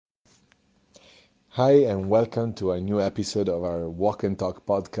Hi, and welcome to a new episode of our Walk and Talk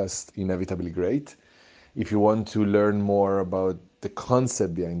podcast, Inevitably Great. If you want to learn more about the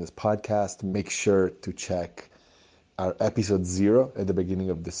concept behind this podcast, make sure to check our episode 0 at the beginning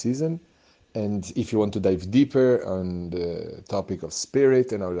of the season. And if you want to dive deeper on the topic of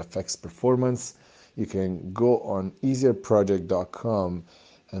spirit and how it affects performance, you can go on easierproject.com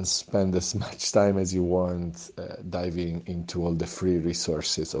and spend as much time as you want diving into all the free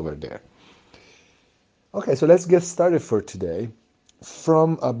resources over there. Okay, so let's get started for today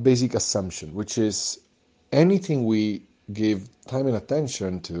from a basic assumption, which is anything we give time and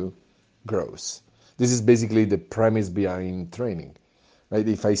attention to grows. This is basically the premise behind training, right?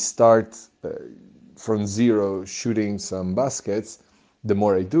 If I start from zero shooting some baskets, the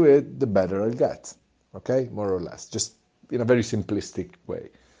more I do it, the better I'll get. Okay, more or less, just in a very simplistic way.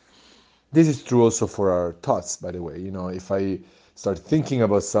 This is true also for our thoughts, by the way. If I start thinking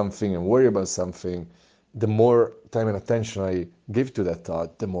about something and worry about something, the more time and attention I give to that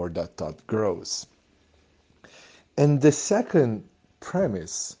thought, the more that thought grows. And the second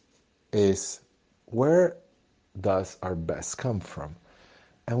premise is, where does our best come from?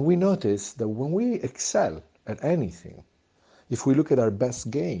 And we notice that when we excel at anything, if we look at our best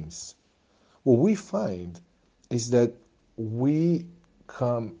games, what we find is that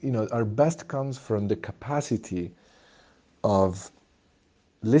our best comes from the capacity of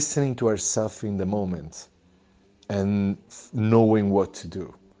listening to ourselves in the moment and knowing what to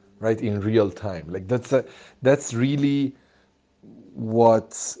do, right, in real time. Like that's really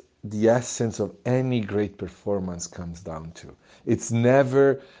what the essence of any great performance comes down to. It's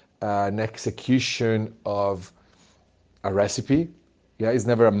never an execution of a recipe. Yeah, it's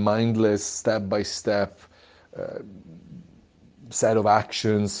never a mindless step-by-step set of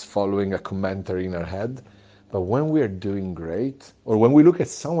actions following a commentary in our head. But when we are doing great, or when we look at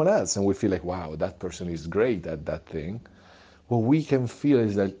someone else and we feel like, wow, that person is great at that thing, what we can feel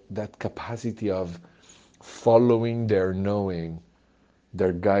is that capacity of following their knowing,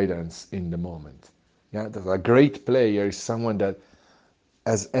 their guidance in the moment. Yeah, a great player is someone that,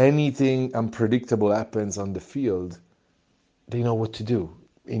 as anything unpredictable happens on the field, they know what to do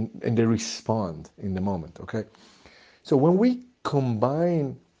and they respond in the moment. Okay, so when we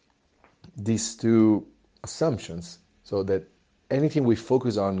combine these two assumptions, so that anything we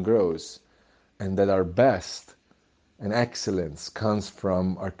focus on grows, and that our best and excellence comes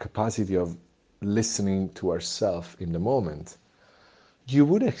from our capacity of listening to ourselves in the moment, you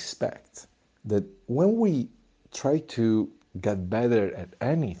would expect that when we try to get better at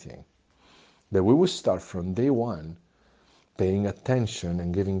anything, that we would start from day one paying attention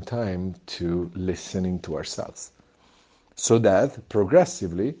and giving time to listening to ourselves, so that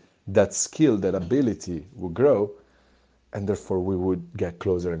progressively that skill, that ability will grow, and therefore we would get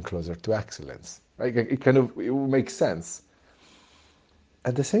closer and closer to excellence. Right? It will make sense.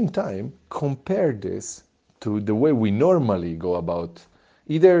 At the same time, compare this to the way we normally go about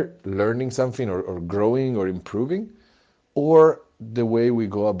either learning something or growing or improving, or the way we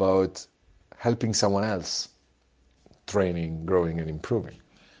go about helping someone else training, growing, and improving,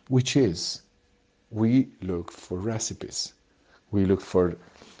 which is we look for recipes. We look for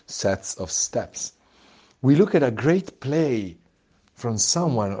sets of steps. We look at a great play from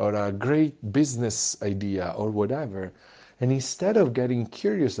someone or a great business idea or whatever, and instead of getting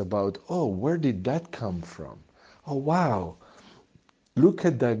curious about, oh, where did that come from? Oh, wow, look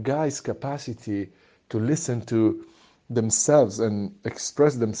at that guy's capacity to listen to themselves and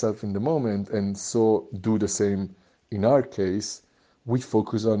express themselves in the moment, and so do the same in our case. We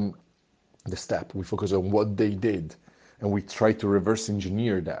focus on the step, we focus on what they did, and we try to reverse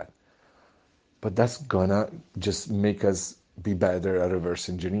engineer that. But that's gonna just make us be better at reverse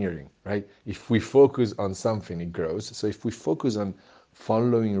engineering, right? If we focus on something, it grows. So if we focus on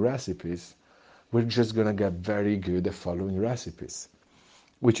following recipes, we're just gonna get very good at following recipes,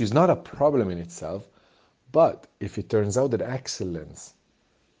 which is not a problem in itself. But if it turns out that excellence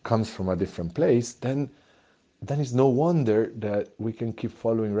comes from a different place, then it's no wonder that we can keep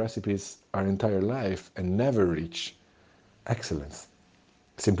following recipes our entire life and never reach excellence,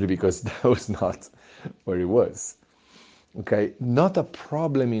 simply because that was not where it was. Okay, not a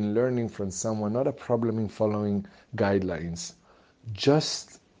problem in learning from someone, not a problem in following guidelines.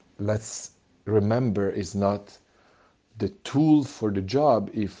 Just let's remember, is not the tool for the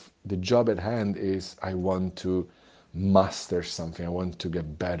job if the job at hand is I want to master something, I want to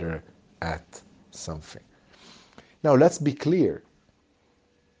get better at something. Now, let's be clear.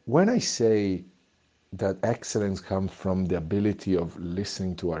 When I say that excellence comes from the ability of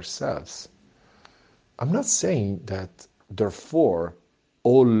listening to ourselves, I'm not saying that, therefore,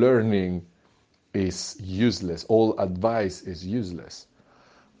 all learning is useless, all advice is useless.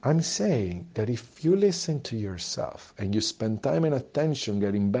 I'm saying that if you listen to yourself and you spend time and attention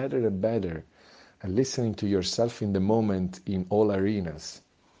getting better and better and listening to yourself in the moment in all arenas,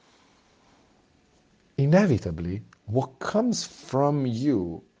 inevitably what comes from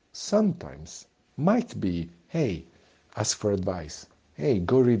you sometimes might be, hey, ask for advice. Hey,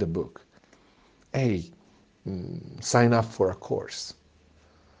 go read a book. Hey, sign up for a course.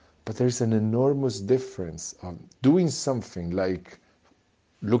 But there's an enormous difference of doing something like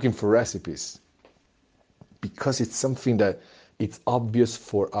looking for recipes because it's something that it's obvious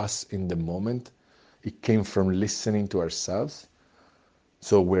for us in the moment. It came from listening to ourselves,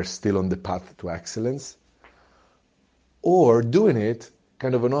 so we're still on the path to excellence, or doing it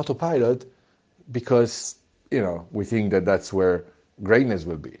kind of an autopilot because we think that that's where greatness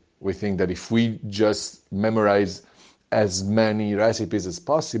will be. We think that if we just memorize as many recipes as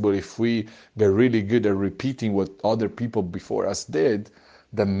possible, if we get really good at repeating what other people before us did,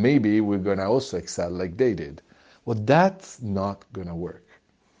 then maybe we're gonna also excel like they did. Well, that's not gonna work.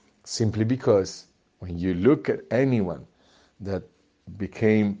 Simply because when you look at anyone that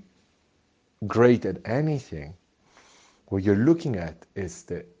became great at anything, what you're looking at is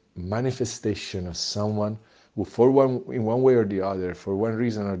the manifestation of someone who, in one way or the other, for one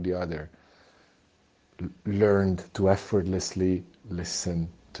reason or the other, learned to effortlessly listen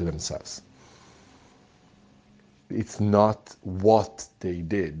to themselves. It's not what they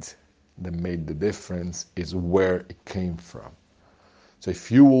did that made the difference, it's where it came from. So if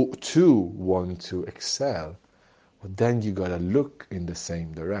you too want to excel, well, then you gotta look in the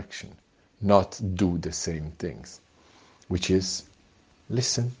same direction, not do the same things, which is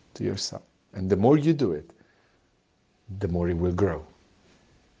listen to yourself. And the more you do it, the more it will grow.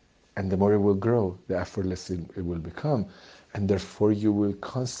 And the more it will grow, the effortless it will become. And therefore you will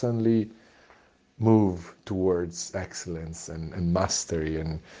constantly move towards excellence and mastery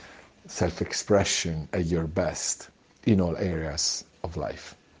and self-expression at your best in all areas of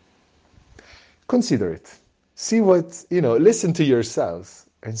life. Consider it. See what, listen to yourselves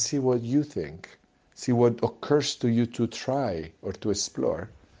and see what you think. See what occurs to you to try or to explore,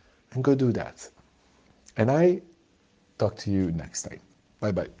 and go do that. And I talk to you next time.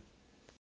 Bye-bye.